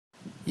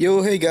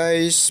Yo, hey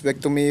guys,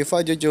 back to me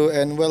Fajojo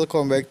and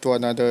welcome back to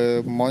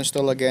another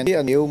monster again.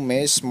 A new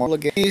maze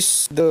monster again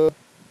is the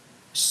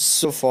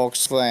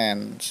Fox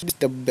Friend. It's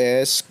the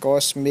best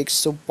cosmic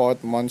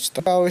support monster.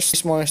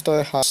 This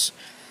monster has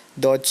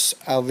dodge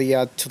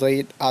area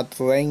trait at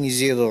rank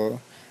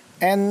 0,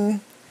 and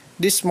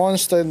this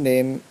monster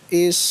name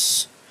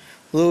is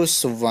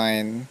Roost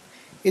Waine.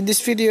 In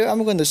this video,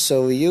 I'm gonna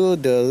show you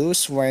the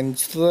Roost Waine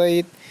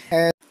trait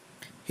and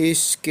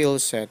his skill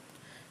set.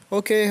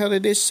 Okay, how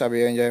did this? Hope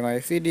you enjoy my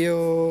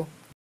video.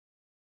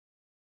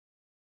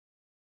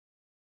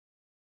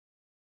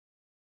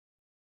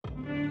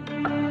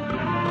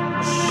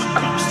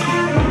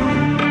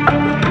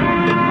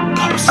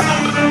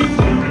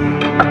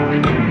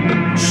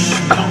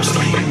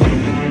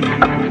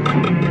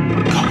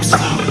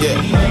 Yeah.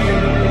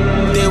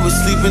 They was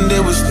sleeping,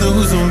 they was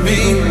snooze on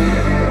me.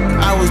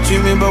 I was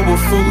dreaming about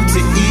what food to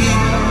eat.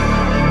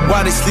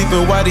 Why they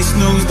sleeping, why they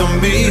snoozed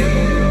on me?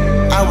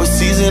 I was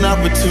seizing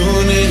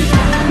opportunity.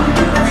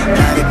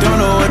 Now they don't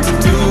know what to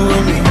do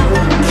with me.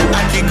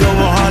 I keep going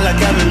hard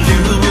like I'm in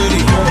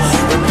puberty.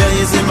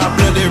 Rebellions in my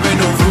blood, there ain't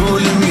no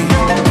ruling me.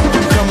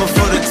 I'm coming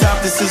for the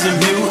top, this is a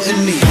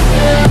mutiny.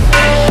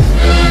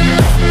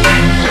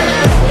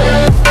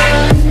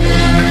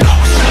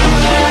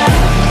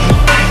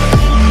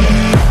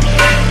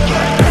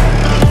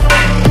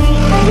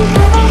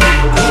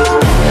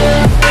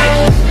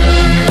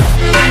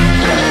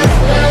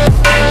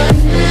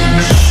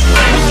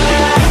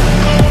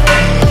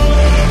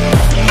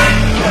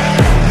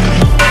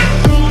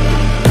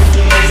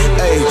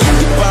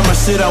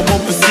 I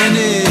want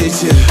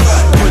percentage, yeah.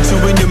 Put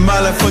you in your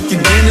mind like fucking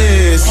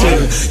Guinness,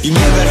 yeah. You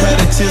never had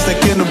a chance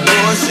like an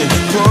abortion.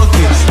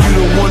 Broken, you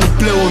don't wanna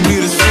play with me,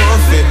 this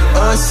forfeit.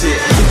 Shit,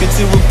 took it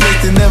to a place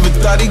that never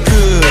thought he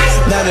could.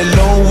 Now the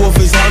lone wolf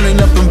is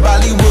howling up in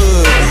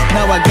Bollywood.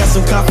 Now I got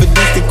some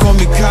confidence, they call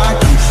me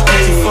cocky.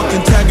 Put your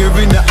fucking tiger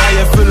in the eye,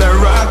 I feel like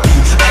Rocky.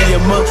 I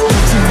am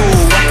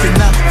untouchable, I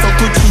cannot fuck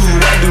with you.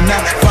 I do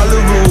not follow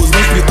rules,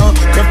 makes me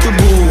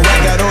uncomfortable. I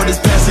got all this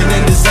passion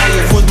and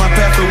desire, force my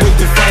path with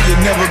the fire.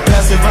 Never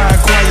passive, I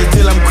acquire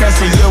till I'm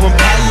crashing your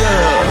empire.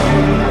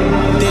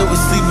 They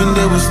was sleeping,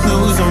 they was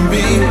snooze on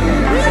me.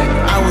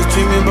 I was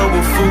dreaming about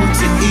what food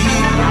to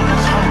eat.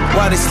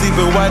 Why they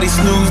sleeping, why they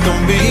snoozed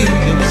on me?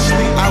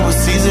 I was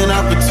seizing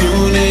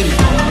opportunity.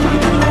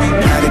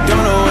 Now they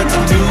don't know what to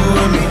do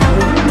with me.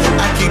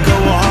 I keep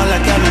going hard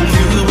like I'm in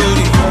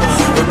puberty.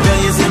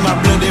 Rebellions in my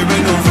blood, there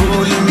ain't no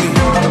ruling me.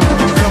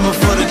 I'm coming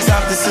for the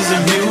top, this is a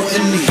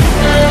mutiny.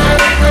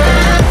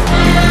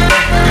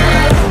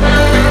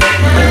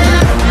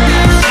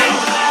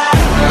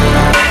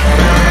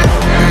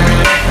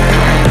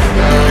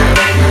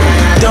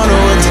 Don't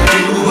know what to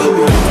do with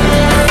me.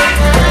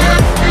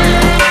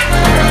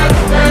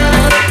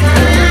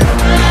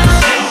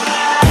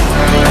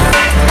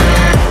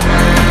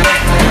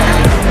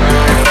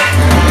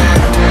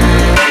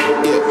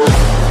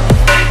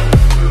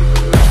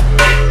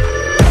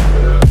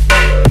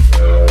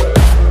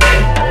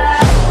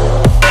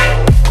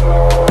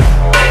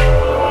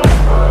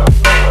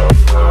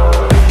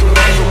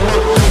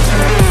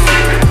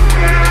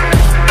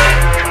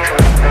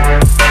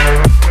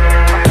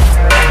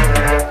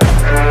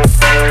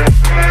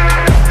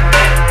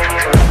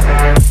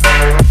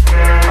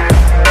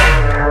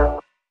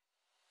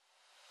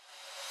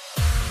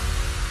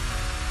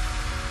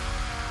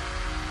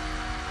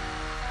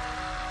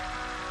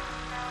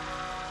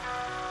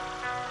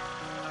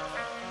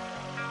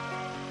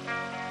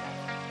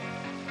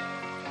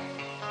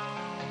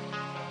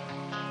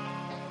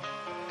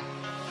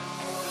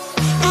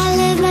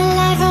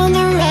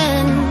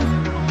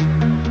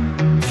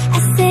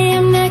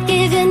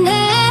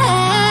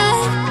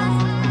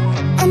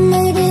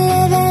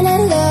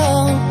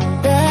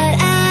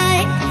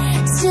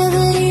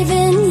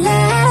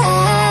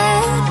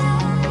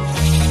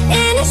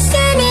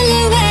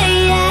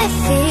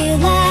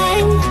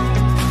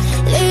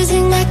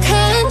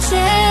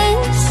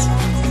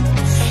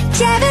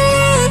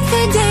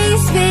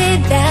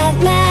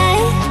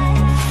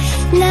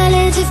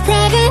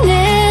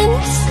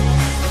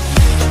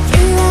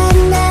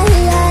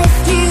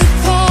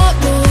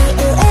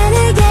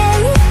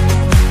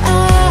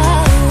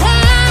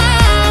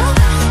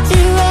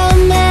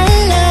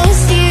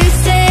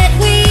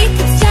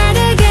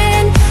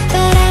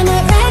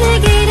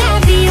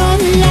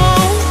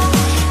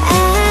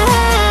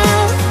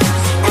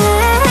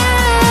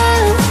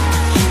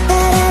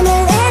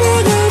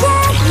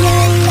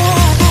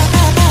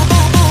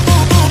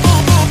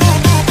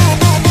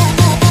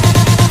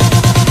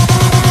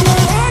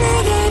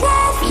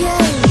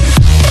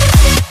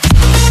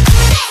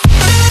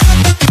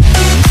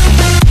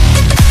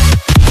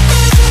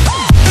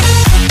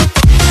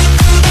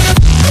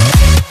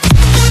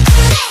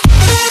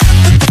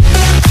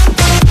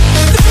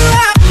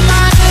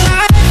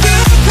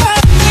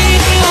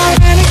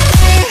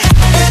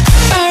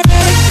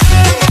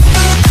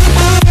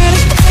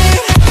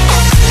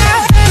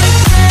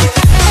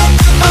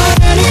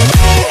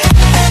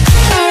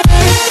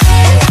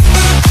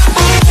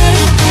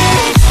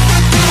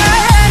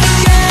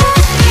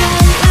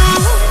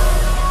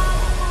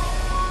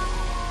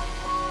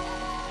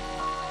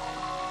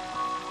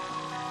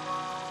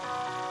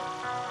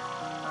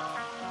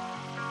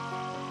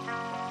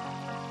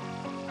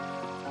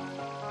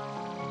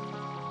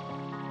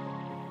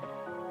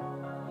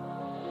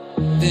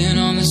 Been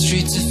on the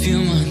streets a few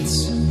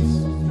months.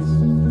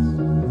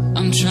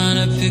 I'm trying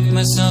to pick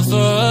myself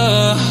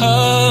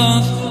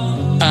up.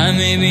 I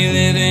may be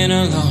living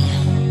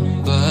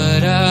alone,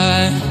 but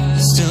I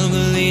still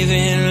believe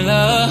in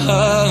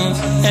love.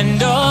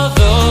 And all